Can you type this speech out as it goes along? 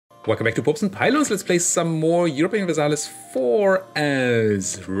Welcome back to Popes and Pylons. Let's play some more Europa Universalis IV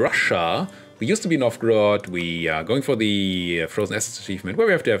as Russia. We used to be Novgorod. We are going for the Frozen Assets achievement, where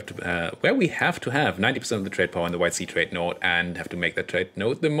we have to have 90% of the trade power in the White Sea trade node and have to make that trade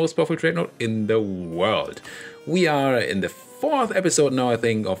node the most powerful trade node in the world. We are in the 4th episode now, I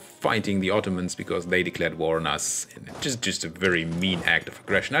think, of fighting the Ottomans because they declared war on us. Just a very mean act of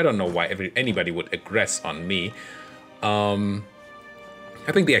aggression. I don't know why anybody would aggress on me.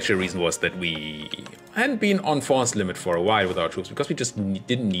 I think the actual reason was that we hadn't been on force limit for a while with our troops because we just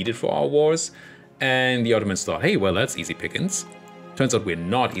didn't need it for our wars. And the Ottomans thought, hey, well, that's easy pickings. Turns out we're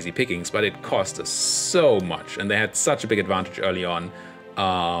not easy pickings, but it cost us so much. And they had such a big advantage early on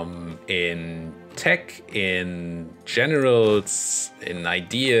in tech, in generals, in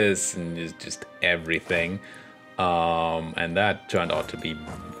ideas, and just everything. And that turned out to be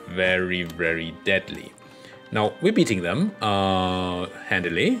very, very deadly. Now, we're beating them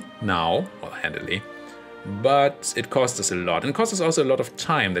handily now, well, handily, but it cost us a lot. And it cost us also a lot of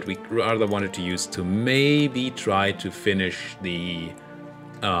time that we rather wanted to use to maybe try to finish the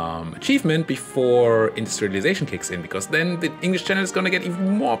achievement before industrialization kicks in, because then the English channel is going to get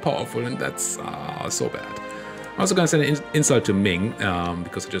even more powerful, and that's so bad. I'm also going to send an insult to Ming,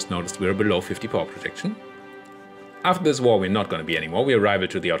 because I just noticed we're below 50 power protection. After this war, we're not going to be anymore. We're rival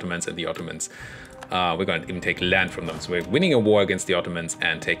to the Ottomans, and the Ottomans, we're going to even take land from them. So we're winning a war against the Ottomans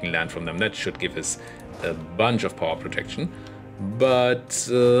and taking land from them. That should give us a bunch of power protection. But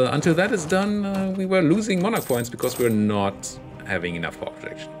until that is done, we were losing monarch points because we're not having enough power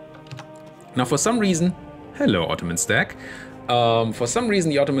protection. Now, for some reason, hello, Ottoman stack. For some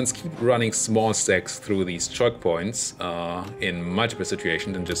reason, the Ottomans keep running small stacks through these choke points in multiple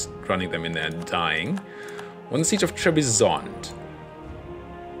situations and just running them in there and dying. On the siege of Trebizond.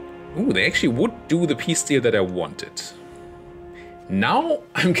 Ooh, they actually would do the peace deal that I wanted. Now,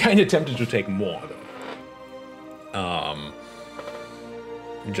 I'm kind of tempted to take more, though.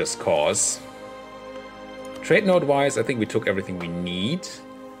 Just cause. Trade node-wise, I think we took everything we need.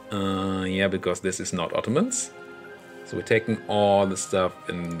 Yeah, because this is not Ottomans. So we're taking all the stuff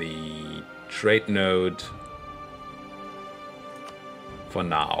in the trade node for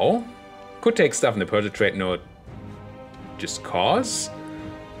now. Could take stuff in the Persian trade node just cause.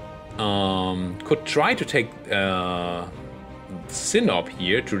 Could try to take Sinop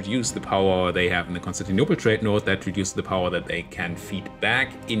here to reduce the power they have in the Constantinople trade node. That reduces the power that they can feed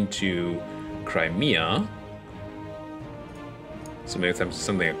back into Crimea. So maybe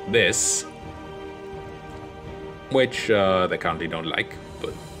something like this, which they currently don't like,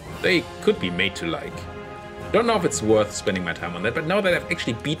 but they could be made to like. Don't know if it's worth spending my time on that, but now that I've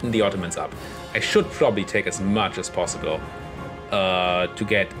actually beaten the Ottomans up, I should probably take as much as possible to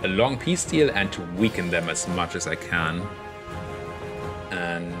get a long peace deal and to weaken them as much as I can.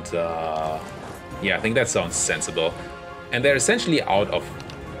 And yeah, I think that sounds sensible. And they're essentially out of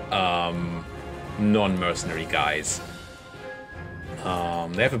non-mercenary guys.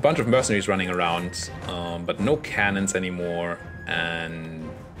 They have a bunch of mercenaries running around, but no cannons anymore, and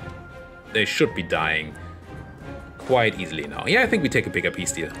they should be dying quite easily now. Yeah, I think we take a bigger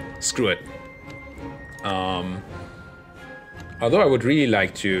peace deal. Screw it. Although I would really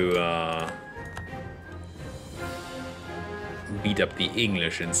like to beat up the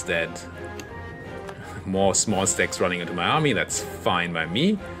English instead. More small stacks running into my army, that's fine by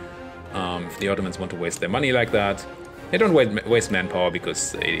me. If the Ottomans want to waste their money like that. They don't waste manpower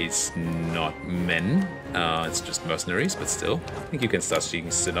because it is not men. It's just mercenaries, but still. I think you can start seeing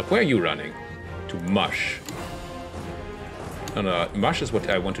Sinop. Where are you running? To Mush. No, Mush is what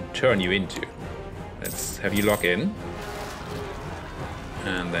I want to turn you into. Let's have you lock in.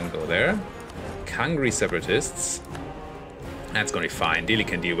 And then go there. Kangri separatists. That's gonna be fine. Delhi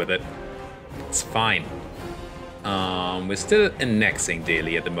can deal with it. It's fine. We're still annexing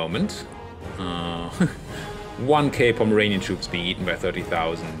Delhi at the moment. 1k Pomeranian troops being eaten by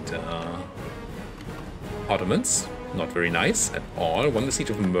 30,000 Ottomans. Not very nice at all. Won the siege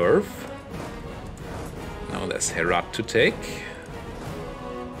of Merv. Now there's Herat to take.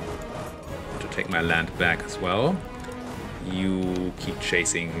 To take my land back as well. You keep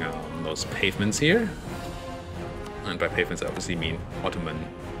chasing those pavements here. And by pavements I obviously mean Ottoman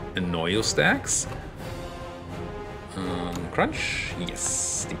Annoyo stacks. Crunch?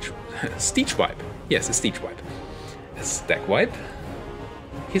 Yes. Steech wipe. Yes, a Steech wipe. A stack wipe.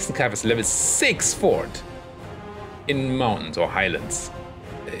 Hissenkav is level 6 fort in mountains or highlands.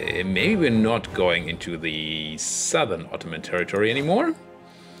 Maybe we're not going into the southern Ottoman territory anymore.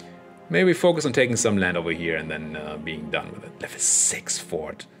 Maybe we focus on taking some land over here and then being done with it. Level 6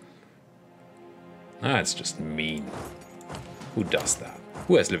 fort. That's just mean. Who does that?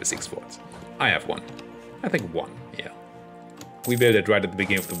 Who has level 6 forts? I have one. I think one, yeah. We built it right at the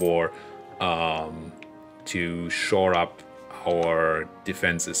beginning of the war to shore up our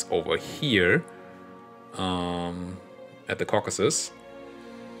defenses over here at the Caucasus.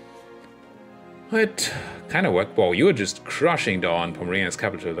 It kind of worked. Wow, you were just crushing down Pomerania's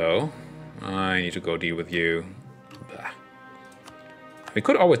capital, though. I need to go deal with you. Blah. We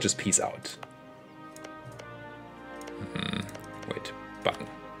could always just peace out. Wait, button.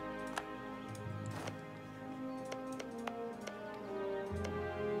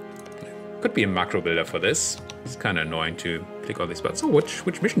 Could be a macro builder for this. It's kind of annoying to click all these buttons. So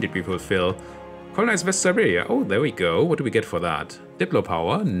which mission did we fulfill? Colonize West Siberia. Oh, there we go. What do we get for that? Diplo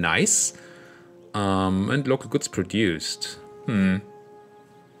power. Nice. And local goods produced. Kind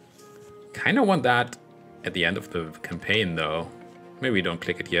of want that at the end of the campaign, though. Maybe we don't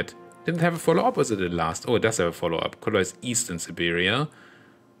click it yet. Didn't have a follow-up, or is it the last? Oh, it does have a follow-up. Colonize Eastern Siberia,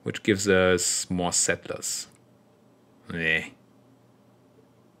 which gives us more settlers. Eh.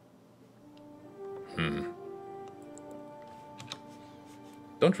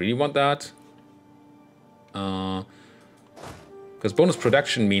 Don't really want that. Because bonus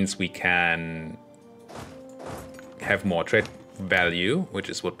production means we can have more trade value, which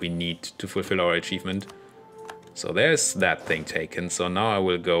is what we need to fulfill our achievement. So there's that thing taken. So now I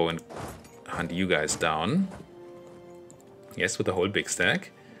will go and hunt you guys down. Yes, with the whole big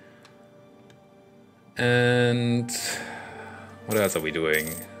stack. And what else are we doing?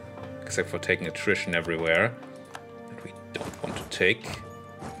 Except for taking attrition everywhere that we don't want to take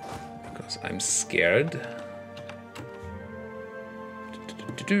because I'm scared.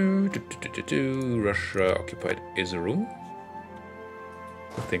 Russia occupied Izium.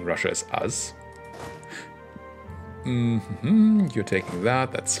 I think Russia is us. You're taking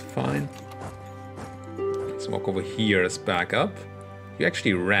that, that's fine. Let's walk over here as backup. You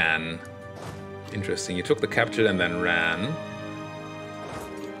actually ran. Interesting, you took the capital and then ran.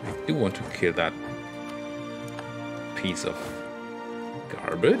 I do want to kill that piece of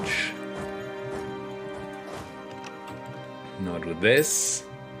garbage. Now do this.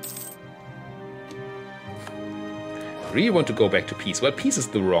 I really want to go back to peace. Well, peace is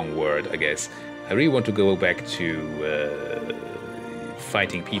the wrong word, I guess. I really want to go back to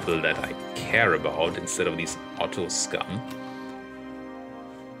fighting people that I care about instead of these auto scum.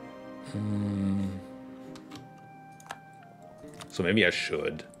 So maybe I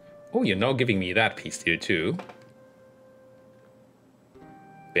should. Oh, you're now giving me that peace deal too.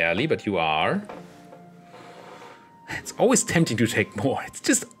 Barely, but you are. It's always tempting to take more. It's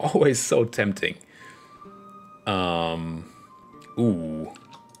just always so tempting. Ooh.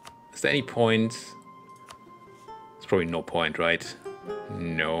 Is there any point? There's probably no point, right?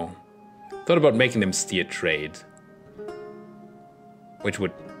 No. Thought about making them steer trade. Which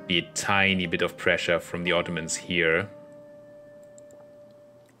would be a tiny bit of pressure from the Ottomans here.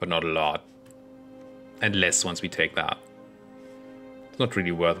 But not a lot. And less once we take that. It's not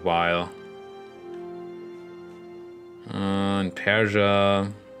really worthwhile. And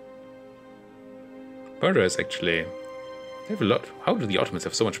Persia. Persia is actually... They have a lot. How do the Ottomans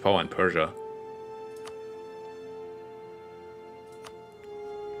have so much power in Persia?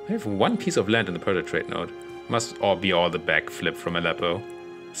 They have one piece of land in the Persia trade node. Must all be all the backflip from Aleppo.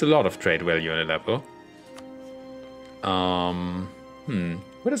 It's a lot of trade value in Aleppo.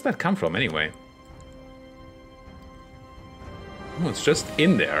 Where does that come from anyway? Oh, it's just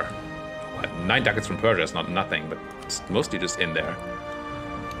in there. 9 ducats from Persia is not nothing, but it's mostly just in there.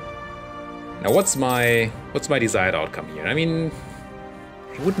 Now, what's my desired outcome here? I mean,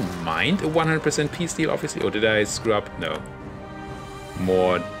 I wouldn't mind a 100% peace deal, obviously. Or did I screw up? No.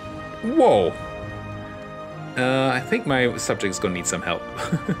 More. Whoa. I think my subject is gonna need some help.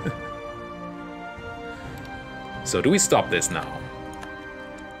 So, do we stop this now?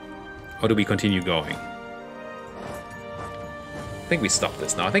 Or do we continue going? I think we stop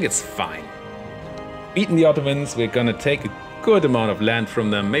this now. I think it's fine. Beaten the Ottomans, we're gonna take a good amount of land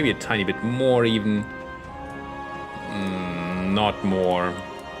from them, maybe a tiny bit more even. Not more.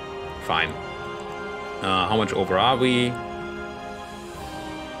 Fine. How much over are we?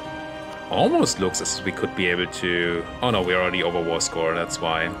 Almost looks as if we could be able to... Oh no, we're already over war score, that's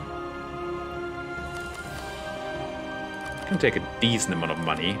why. Can take a decent amount of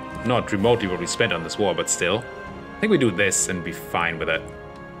money. Not remotely what we spent on this war, but still. I think we do this and be fine with it.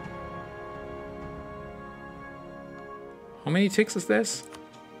 How many ticks is this?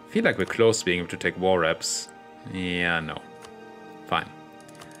 I feel like we're close to being able to take war reps. Yeah, no. Fine.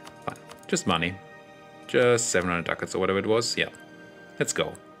 Fine. Just money. Just 700 ducats or whatever it was. Yeah. Let's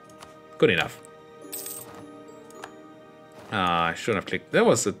go. Good enough. I shouldn't have clicked. That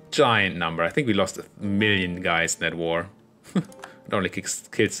was a giant number. I think we lost 1 million guys in that war. It only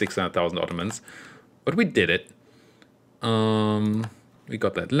killed 600,000 Ottomans. But we did it. We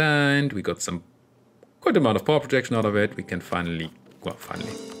got that land. We got some good amount of power projection out of it. We can finally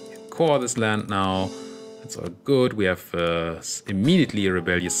core this land now. That's all good. We have immediately a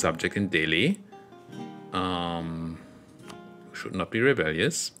rebellious subject in Delhi. Should not be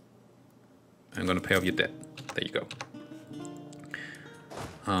rebellious. I'm gonna pay off your debt. There you go.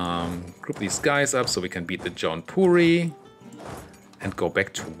 Group these guys up so we can beat the Jaunpuri and go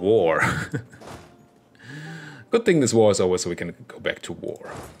back to war. Good thing this war is over so we can go back to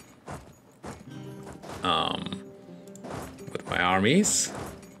war. With my armies.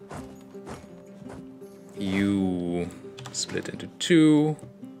 You split into 2.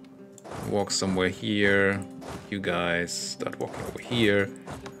 Walk somewhere here. You guys start walking over here.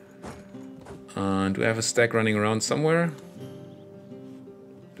 Do I have a stack running around somewhere?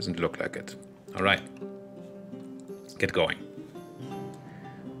 Doesn't look like it. Alright. Get going.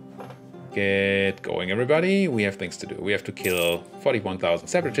 Get going, everybody. We have things to do. We have to kill 41,000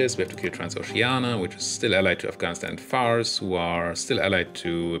 separatists. We have to kill Transoceania, which is still allied to Afghanistan and Fars, who are still allied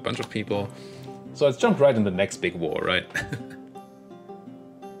to a bunch of people. So let's jump right in the next big war, right?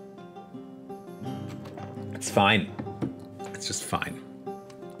 It's fine. It's just fine.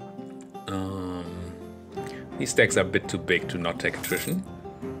 These stacks are a bit too big to not take attrition,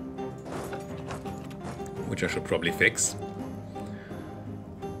 which I should probably fix.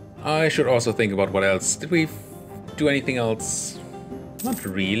 I should also think about what else. Did we do anything else? Not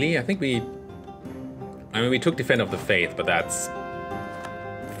really. I think we took Defend of the Faith, but that's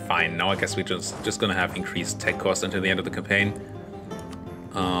fine. Now I guess we're just gonna have increased tech costs until the end of the campaign.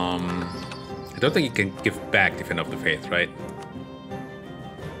 I don't think you can give back Defend of the Faith, right?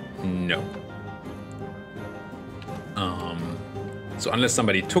 No. So unless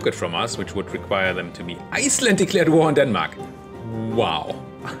somebody took it from us, which would require them to be... Iceland declared war on Denmark! Wow.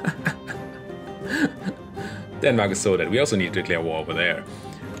 Denmark is so dead. We also need to declare war over there.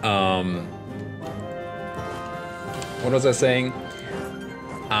 What was I saying?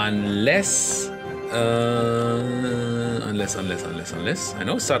 Unless... Unless. I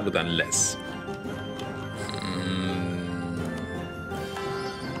know start with unless.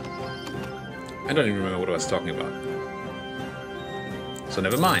 I don't even remember what I was talking about. So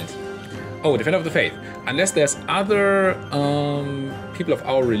never mind. Oh, Defender of the Faith. Unless there's other people of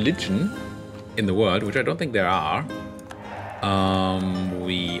our religion in the world, which I don't think there are.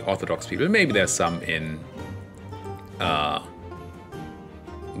 We Orthodox people. Maybe there's some in the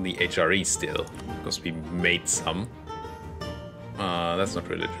HRE still, because we made some. That's not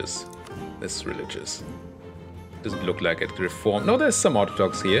religious. This is religious. Doesn't look like it. Reform. No, there's some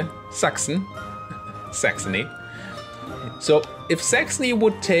Orthodox here. Saxony. So if Saxony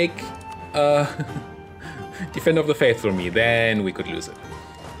would take Defender of the Faith from me, then we could lose it.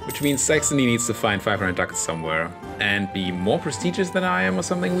 Which means Saxony needs to find 500 ducats somewhere and be more prestigious than I am or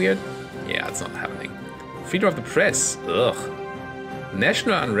something weird. Yeah, it's not happening. Freedom of the press. Ugh.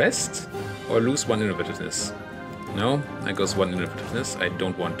 National unrest or lose 1 innovativeness. No, that goes 1 innovativeness. I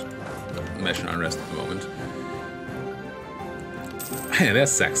don't want national unrest at the moment.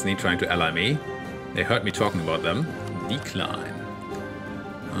 There's Saxony trying to ally me. They heard me talking about them. Decline.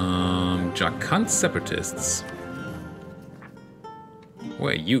 Jharkhand separatists.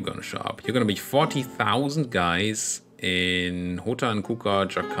 Where are you gonna show up? You're gonna be 40,000 guys in Hotan, Kuka,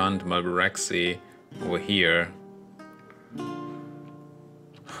 Jharkhand, Malbaraxi, over here.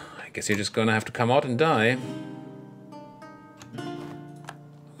 I guess you're just gonna have to come out and die.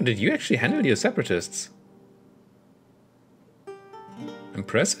 Did you actually handle your separatists?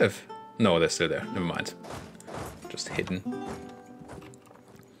 Impressive. No, they're still there. Never mind. Just hidden.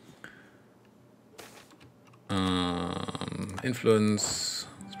 Influence.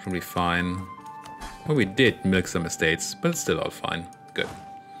 It's probably fine. Well, we did milk some estates, but it's still all fine. Good.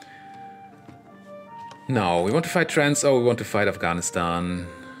 Now, we want to fight we want to fight Afghanistan.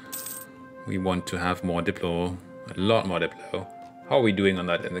 We want to have more Diplo. A lot more Diplo. How are we doing on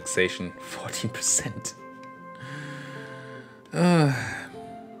that annexation? 14%.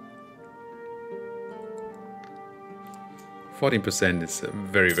 14% is a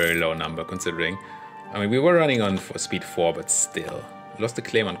very, very low number considering. I mean, we were running on for speed 4, but still. Lost the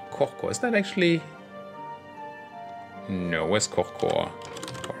claim on Korkor. Is that actually... No, where's Korkor?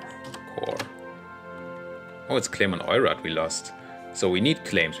 Korkor. Oh, it's claim on Oirat we lost. So we need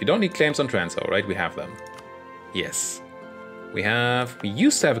claims. We don't need claims on Transo, right? We have them. Yes. We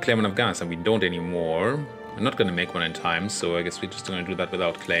used to have a claim on Afghanistan. We don't anymore. I'm not going to make one in time, so I guess we're just going to do that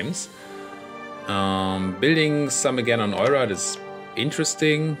without claims. Building some again on Oirad is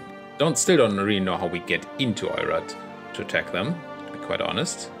interesting. Still don't really know how we get into Oirad to attack them, to be quite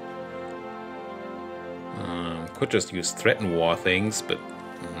honest. Could just use threaten war things, but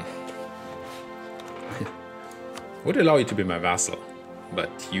would allow you to be my vassal,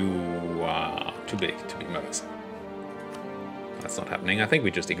 but you are too big to be my vassal. That's not happening. I think we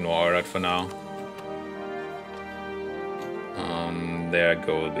just ignore Oirad for now. There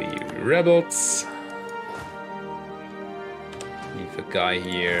go the rebels. Leave a guy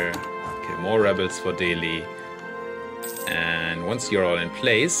here. Kill more rebels for Delhi. And once you're all in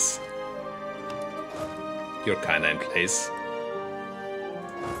place, you're kinda in place.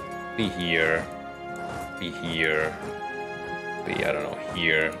 Be here. Be here. Be, I don't know,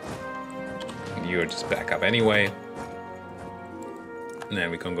 here. You're just back up anyway. And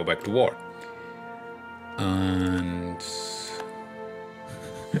then we can go back to war. And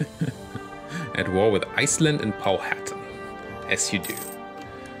at war with Iceland and Powhatan, as you do.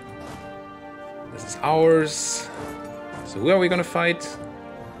 This is ours. So who are we gonna fight?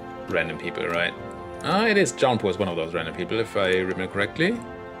 Random people, right? It is Jaunpur is one of those random people, if I remember correctly.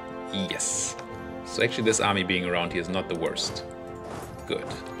 Yes. So actually this army being around here is not the worst. Good.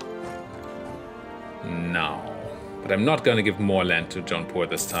 Now. But I'm not gonna give more land to Jaunpur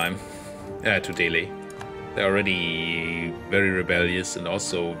this time. To Delhi. They're already very rebellious and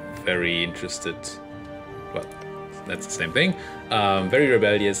also very interested. Well, that's the same thing. Very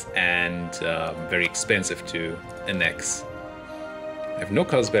rebellious and very expensive to annex. I have no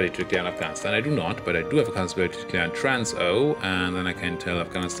causality to declare in Afghanistan. I do not, but I do have a causality to declare in Trans-O, and then I can tell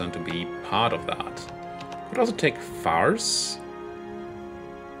Afghanistan to be part of that. Could also take Fars.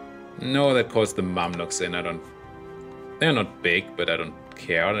 No, that calls the Mamluks in. They're not big, but I don't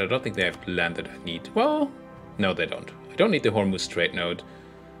care. I don't think they have land that I need. Well, no, they don't. I don't need the Hormuz trade node.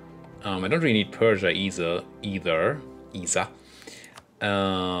 I don't really need Persia either.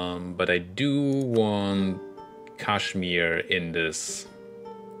 But I do want Kashmir in this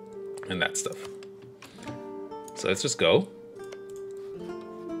and that stuff. So let's just go.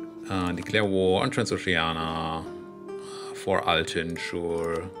 Declare war on Transoceania. For Altin,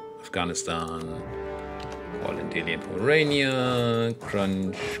 sure. Afghanistan. All in Delhi and Pomerania.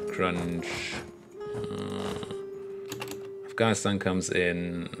 Crunch, crunch. Afghanistan comes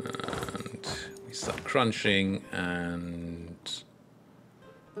in and we start crunching. And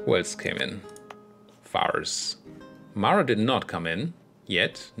who else came in? Fars. Mara did not come in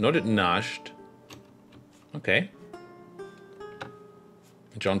yet, nor did Nasht. Okay.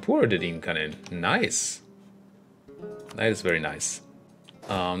 Jaunpur didn't even come in. Nice. That is very nice.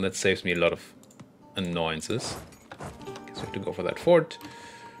 That saves me a lot of annoyances. Guess we have to go for that fort.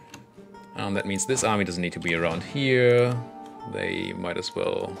 That means this army doesn't need to be around here. They might as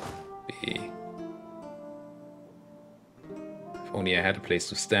well be... If only I had a place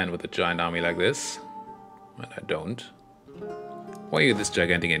to stand with a giant army like this. But I don't. Why are you this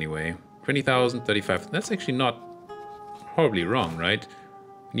gigantic anyway? 20,000, 35. That's actually not horribly wrong, right?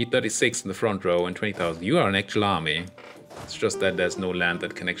 You need 36 in the front row and 20,000. You are an actual army. It's just that there's no land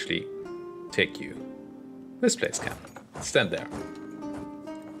that can actually take you. This place can. Stand there.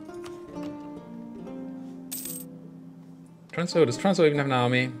 Transo, does Transo even have an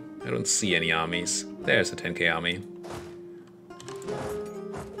army? I don't see any armies. There's a 10k army.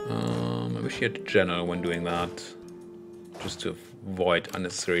 I wish he had a general when doing that. Just to avoid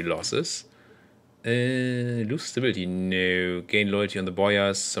unnecessary losses. Lose stability, no. Gain loyalty on the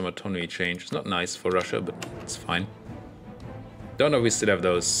boyars, some autonomy change. It's not nice for Russia, but it's fine. Don't know if we still have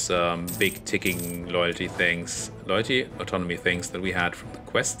those big ticking loyalty things. Loyalty, autonomy things that we had from the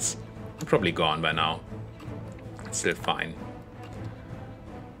quests. They're probably gone by now. It's still fine.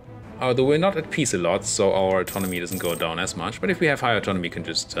 Although we're not at peace a lot, so our autonomy doesn't go down as much. But if we have high autonomy, we can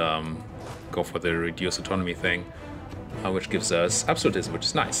just go for the reduced autonomy thing. Which gives us absolutism, which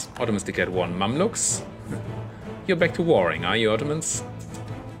is nice. Ottomans declared war on Mamluks. You're back to warring, are you, Ottomans?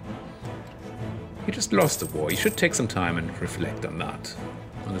 You just lost the war. You should take some time and reflect on that.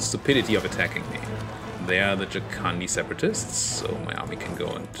 On the stupidity of attacking me. They are the Jakandi separatists, so my army can go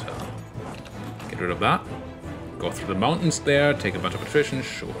and get rid of that. Go through the mountains there, take a bunch of attrition,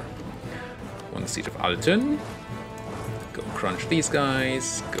 sure. Won the siege of Altin. Go crunch these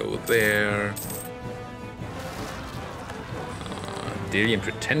guys, go there. Delhi and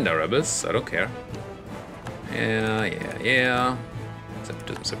Pretender rebels, I don't care. Yeah.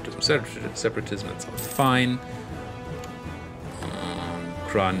 Separatism, that sounds fine.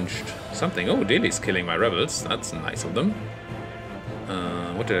 Crunched something. Oh, Delhi's killing my rebels, that's nice of them.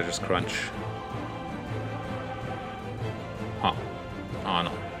 What did I just crunch? Huh. Oh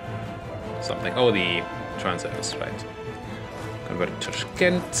no. something. Oh, the translators, right. Convert to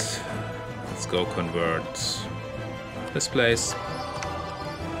Tashkent. Let's go convert this place.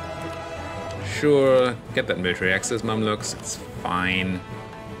 Sure, get that military access, Mamluks. It's fine.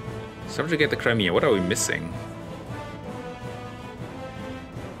 Subjugate the Crimea. What are we missing?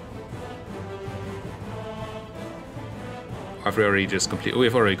 Have we already just completed? Oh,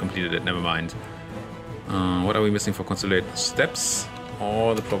 we've already completed it. Never mind. What are we missing for consulate steps?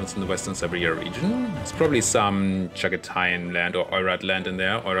 Or the province in the Western Siberia region? It's probably some Chagatai land or Oirat land in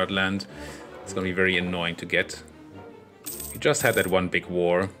there. Oirat land. It's gonna be very annoying to get. We just had that one big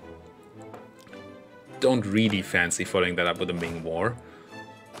war. Don't really fancy following that up with a Ming war.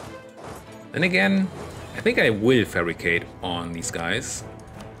 Then again, I think I will fabricate on these guys.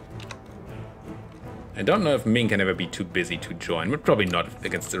 I don't know if Ming can ever be too busy to join, but probably not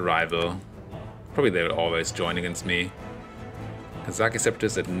against a rival. Probably they will always join against me. Kazaki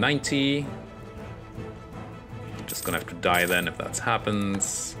Separatists at 90. Just gonna have to die then if that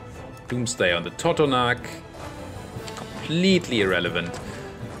happens. Doomsday on the Totonac. Completely irrelevant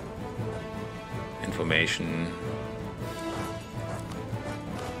information.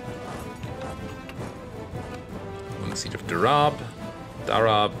 On the siege of Darab,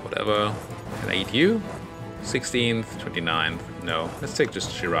 whatever. Can I eat you? 16th, 29th. No, let's take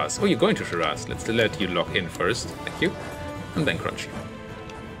just Shiraz. Oh, you're going to Shiraz. Let's let you lock in first. Thank you. And then crunch you.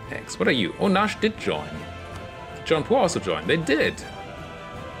 X. What are you? Oh, Nash did join. John Poor also joined. They did.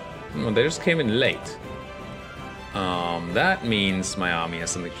 Oh, they just came in late. That means my army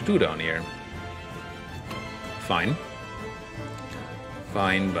has something to do down here. Fine.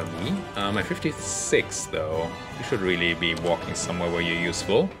 Fine by me. My 56, though. You should really be walking somewhere where you're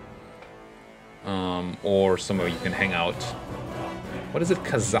useful. Or somewhere you can hang out. What is it?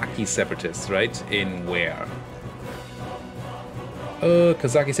 Kazaki Separatists, right? In where?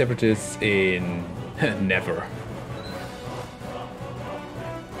 Kazaki Separatists in... never.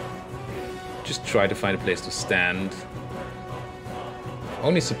 Just try to find a place to stand.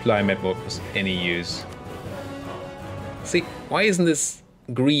 Only supply map was any use. See, why isn't this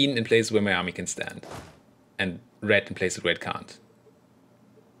green in places where my army can stand? And red in places where it can't?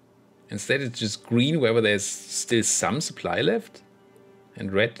 Instead it's just green wherever there's still some supply left?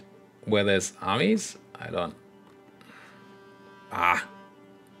 And red where there's armies? I don't... Bah.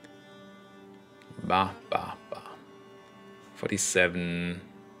 47...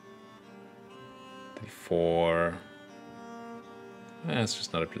 34... It's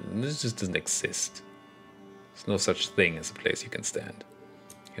just not a... This just doesn't exist. There's no such thing as a place you can stand.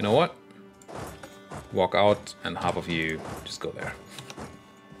 You know what? Walk out and half of you just go there.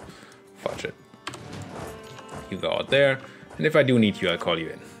 Fudge it. You go out there, and if I do need you, I'll call you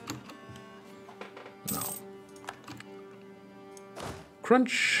in. No.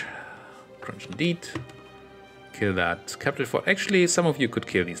 Crunch. Crunch indeed. Kill that capital fort. Actually, some of you could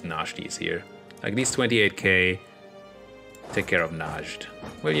kill these Najds here. Like these 28k. Take care of Najd.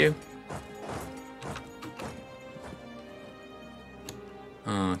 Will you?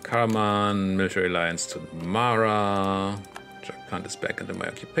 Karaman, military alliance to Mara. Jharkhand is back into my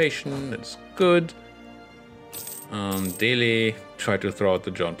occupation. That's good. Delhi tried to throw out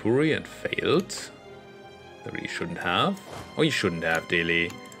the Jaunpuri and failed. They really shouldn't have. Oh, you shouldn't have,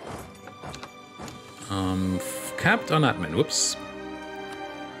 Delhi. Capped on admin. Whoops.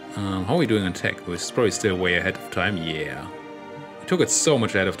 How are we doing on tech? We're probably still way ahead of time. Yeah. We took it so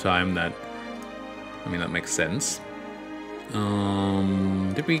much ahead of time that... I mean, that makes sense.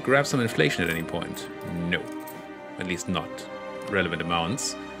 Did we grab some inflation at any point? No. At least not relevant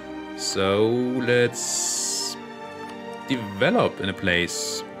amounts. So let's develop in a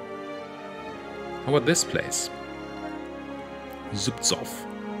place. How about this place? Zubtsov.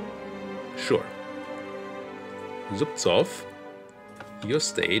 Sure. Zubtsov. Your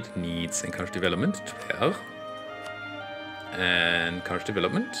state needs encourage development. There. And encourage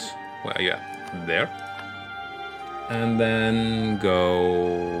development. Where are you at? There. And then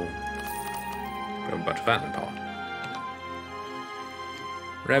go grab a bunch of admin power.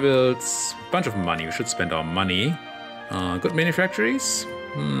 Rebels, bunch of money. We should spend our money. Good manufactories?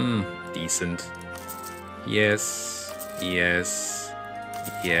 Decent. Yes, yes,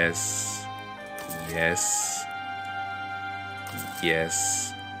 yes, yes,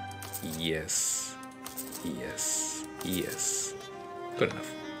 yes, yes, yes, yes. Good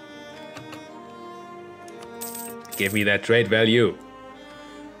enough. Give me that trade value.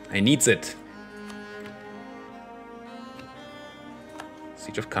 I needs it.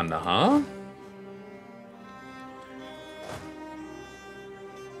 Siege of Kandahar.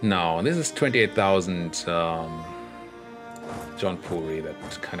 No, this is 28,000 John Puri that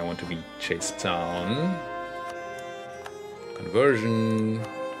kind of want to be chased down. Conversion.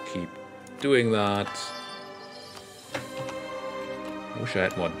 Keep doing that. Wish I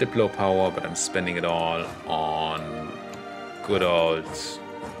had more Diplo power, but I'm spending it all on good old...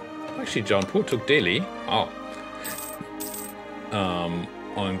 Actually, John Puri took daily. Oh.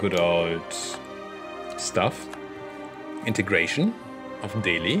 On good old stuff. Integration of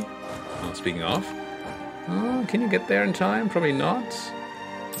daily. Speaking of. Can you get there in time? Probably not.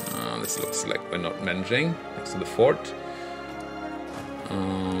 This looks like we're not managing. Next to the fort.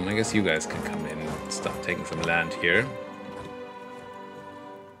 I guess you guys can come in and start taking some land here.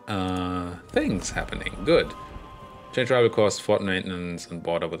 Things happening. Good. Change rival cost, fort maintenance, and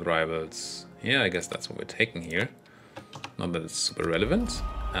border with rivals. Yeah, I guess that's what we're taking here. Not that it's super relevant.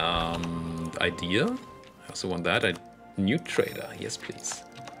 Idea. I also want that. A new trader. Yes, please.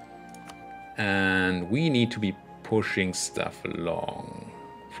 And we need to be pushing stuff along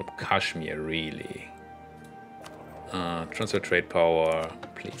from Kashmir, really. Transfer trade power,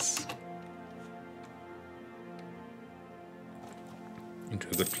 please. Into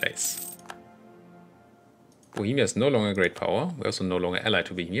a good place. Bohemia is no longer great power. We're also no longer allied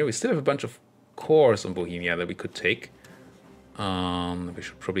to Bohemia. We still have a bunch of cores on Bohemia that we could take. We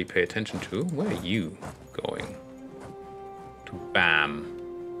should probably pay attention to. Where are you going? To Bam.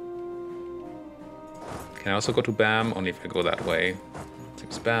 Can I also go to Bam? Only if I go that way.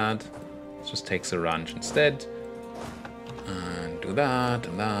 Seems bad. Let's just take Saranj instead. And do that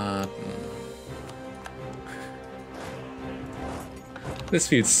and that. This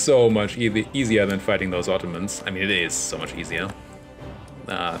feels so much easier than fighting those Ottomans. I mean, it is so much easier.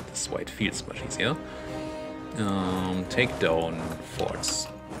 This way it feels much easier. Take down forts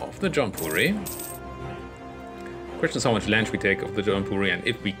of the John Puri. Question is how much land we take of the John Puri and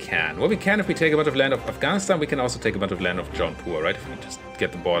if we can. Well, we can if we take a bunch of land of Afghanistan. We can also take a bunch of land of John Puri, right? If we just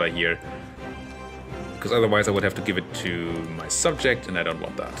get the border here. Because otherwise I would have to give it to my subject and I don't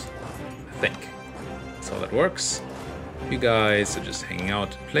want that. I think. That's how that works. You guys are just hanging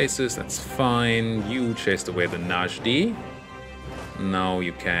out in places. That's fine. You chased away the Najdi. Now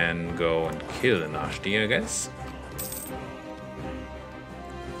you can go and kill the Najdi, I guess.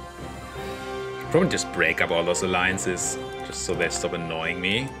 Probably just break up all those alliances, just so they stop annoying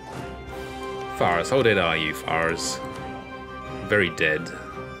me. Fars, how dead are you, Fars? Very dead.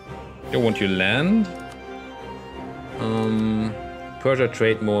 You want your land? Persia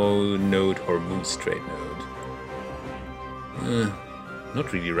trade node, Hormuz trade node.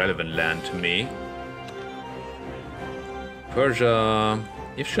 Not really relevant land to me. Persia...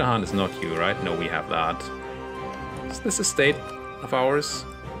 If Shahan is not you, right? No, we have that. Is this a state of ours?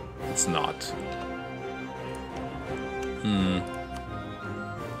 It's not.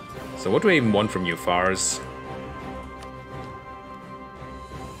 So what do I even want from you, Fars?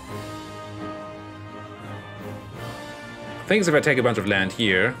 I think if I take a bunch of land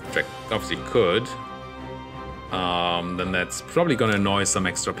here, which I obviously could, then that's probably gonna annoy some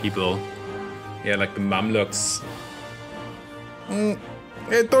extra people. Yeah, like the Mamluks. I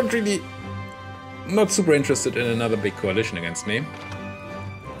don't really... Not super interested in another big coalition against me.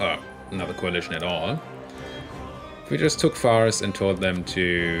 Another coalition at all. We just took Fars and told them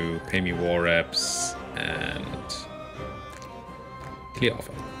to pay me war reps and clear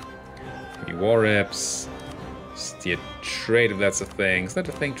offer. Pay me war reps, steer trade if that's a thing. Is that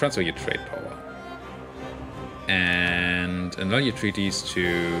a thing? Transfer your trade power. And annul your treaties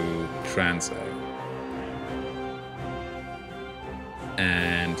to transfer.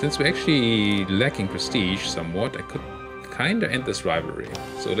 And since we're actually lacking prestige somewhat, I could kind of end this rivalry.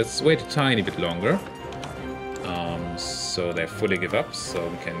 So let's wait a tiny bit longer. So they fully give up, so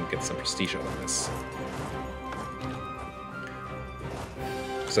we can get some prestige out of this.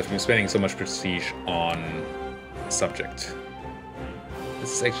 Because I've been spending so much prestige on subject.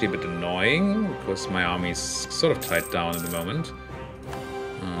 This is actually a bit annoying, because my army's sort of tied down at the moment.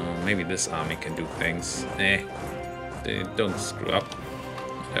 Maybe this army can do things. They don't screw up.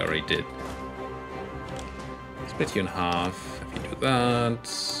 I already did. Split you in half, if you do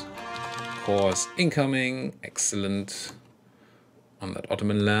that. Course incoming, excellent. On that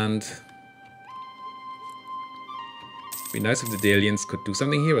Ottoman land. Be nice if the Delians could do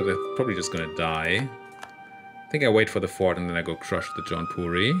something here, but they're probably just gonna die. I think I wait for the fort and then I go crush the John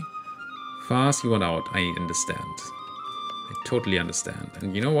Puri. Fast, you want out, I understand. I totally understand.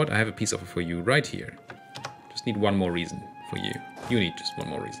 And you know what, I have a peace offer for you right here. Just need one more reason for you. You need just one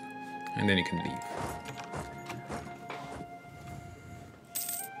more reason. And then you can leave.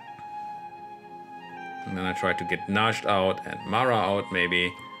 And then I try to get Najd out and Mara out,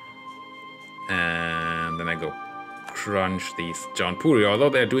 maybe. And then I go crunch these John Puri, although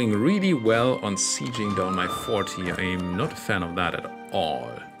they're doing really well on sieging down my fort here. I'm not a fan of that at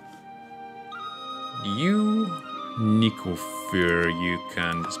all. You, Nikofir, you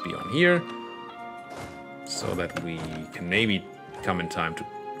can just be on here, so that we can maybe come in time to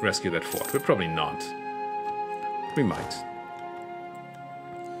rescue that fort. But probably not. We might.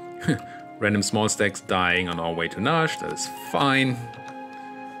 Random small stacks dying on our way to Nash, that is fine.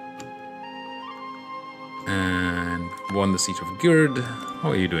 And won the Siege of Gird.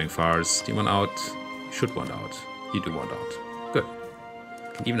 How are you doing, Fars? Do you want out? You should want out. You do want out. Good.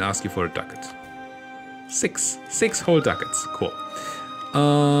 Can even ask you for a ducat. 6 whole ducats. Cool.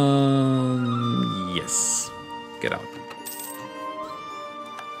 Yes. Get out.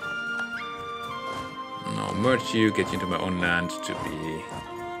 Now merge you, get you into my own land to be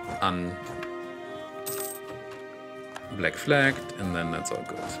black flagged, and then that's all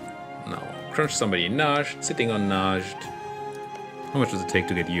good. Now, crunch somebody in Nashed, sitting on Nashed. How much does it take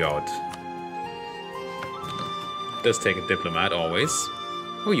to get you out? It does take a diplomat, always.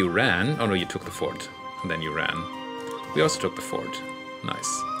 Oh, you ran? Oh no, you took the fort. And then you ran. We also took the fort.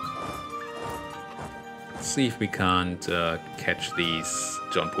 Nice. Let's see if we can't catch these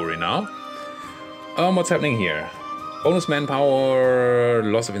John Puri now. What's happening here? Bonus manpower,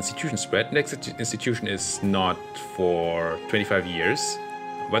 loss of institution spread. Next institution is not for 25 years.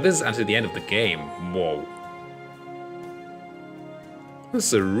 But this is until the end of the game. Whoa. This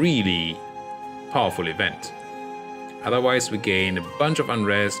is a really powerful event. Otherwise we gain a bunch of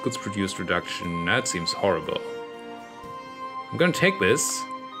unrest, goods produced reduction. That seems horrible. I'm gonna take this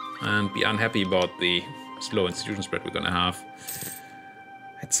and be unhappy about the slow institution spread we're gonna have.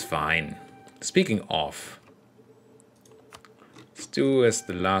 It's fine. Speaking of, let's do as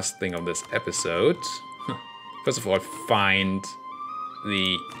the last thing of this episode. First of all, find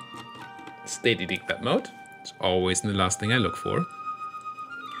the state edict that mode. It's always the last thing I look for.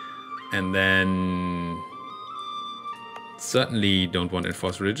 And then certainly don't want to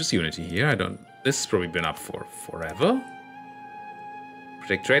enforce religious unity here. This has probably been up for forever.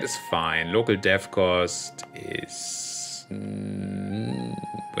 Protect trade is fine. Local dev cost is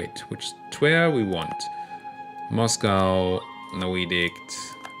wait, which Twer we want? Moscow, no edict.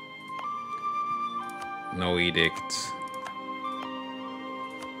 No edict.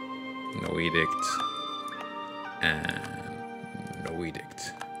 No edict. And no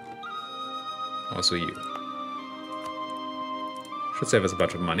edict. Also you. Should save us a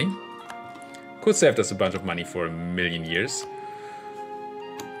bunch of money. Could save us a bunch of money for 1,000,000 years.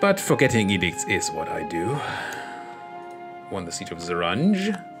 But forgetting edicts is what I do. Won the Siege of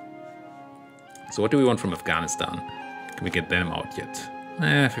Zaranj. So what do we want from Afghanistan? Can we get them out yet?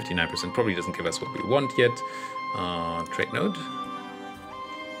 59% probably doesn't give us what we want yet. Trade node.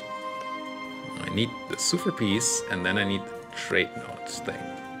 I need the super piece, and then I need the trade node thing.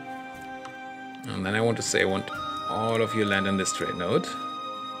 And then I want to say I want all of your land on this trade node.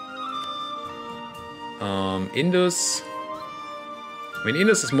 Indus. I mean,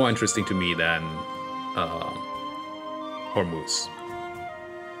 Indus is more interesting to me than Hormuz.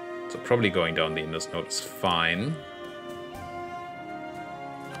 So probably going down the Indus node is fine.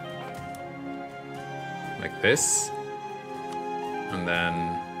 Like this. And then,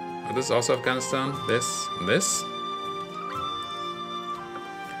 oh, this is also Afghanistan. This and this.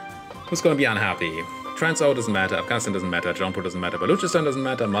 Who's gonna be unhappy? Transao doesn't matter, Afghanistan doesn't matter, Jaunpur doesn't matter, Baluchistan doesn't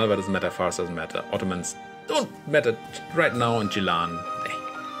matter, Malwa doesn't matter, Fars doesn't matter, Ottomans don't matter right now, and Gilan.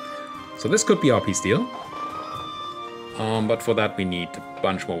 So this could be our peace deal. But for that we need a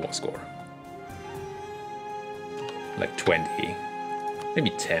bunch more war score. Like 20.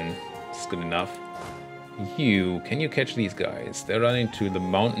 Maybe 10. It's good enough. Can you catch these guys? They're running to the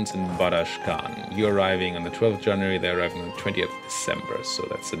mountains in Badashkan. You're arriving on the 12th of January, they're arriving on the 20th of December, so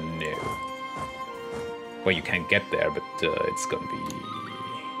that's a no. Well, you can get there, but it's gonna be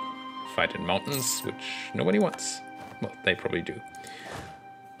fight in mountains, which nobody wants. Well, they probably do.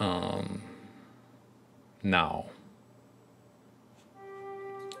 Now.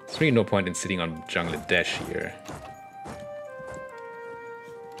 There's really no point in sitting on Bangladesh here.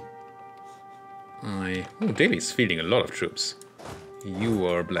 Delhi's fielding a lot of troops. You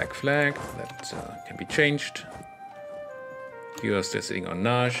are black flag, that can be changed. You are still sitting on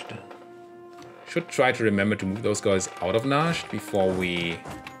Najd. Should try to remember to move those guys out of Najd before we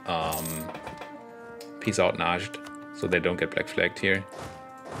peace out Najd, so they don't get black flagged here.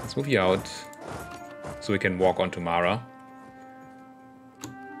 Let's move you out so we can walk on to Mara.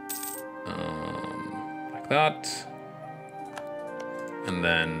 Like that. And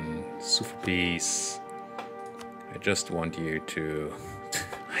then super peace. I just want you to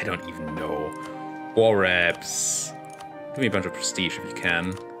I don't even know. War reps. Give me a bunch of prestige if you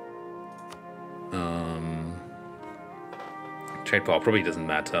can. Trade power probably doesn't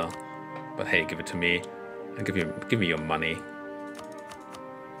matter, but hey, give it to me. And give me your money.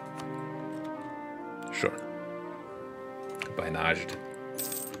 Sure. Goodbye, Najd.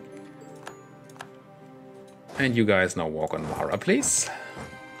 And you guys now walk on Mara, please.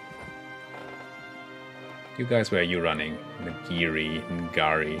 You guys, where are you running? Nagiri,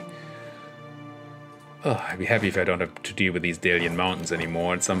 Ngari. Oh, I'd be happy if I don't have to deal with these Dalian mountains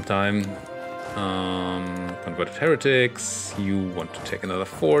anymore at some time. Converted heretics. You want to take another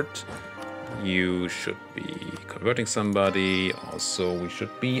fort. You should be converting somebody. Also, we should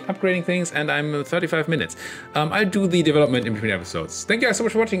be upgrading things. And I'm 35 minutes. I'll do the development in between episodes. Thank you guys so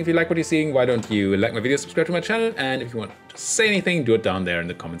much for watching. If you like what you're seeing, why don't you like my video, subscribe to my channel. And if you want to say anything, do it down there in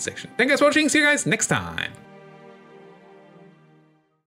the comment section. Thank you guys for watching. See you guys next time.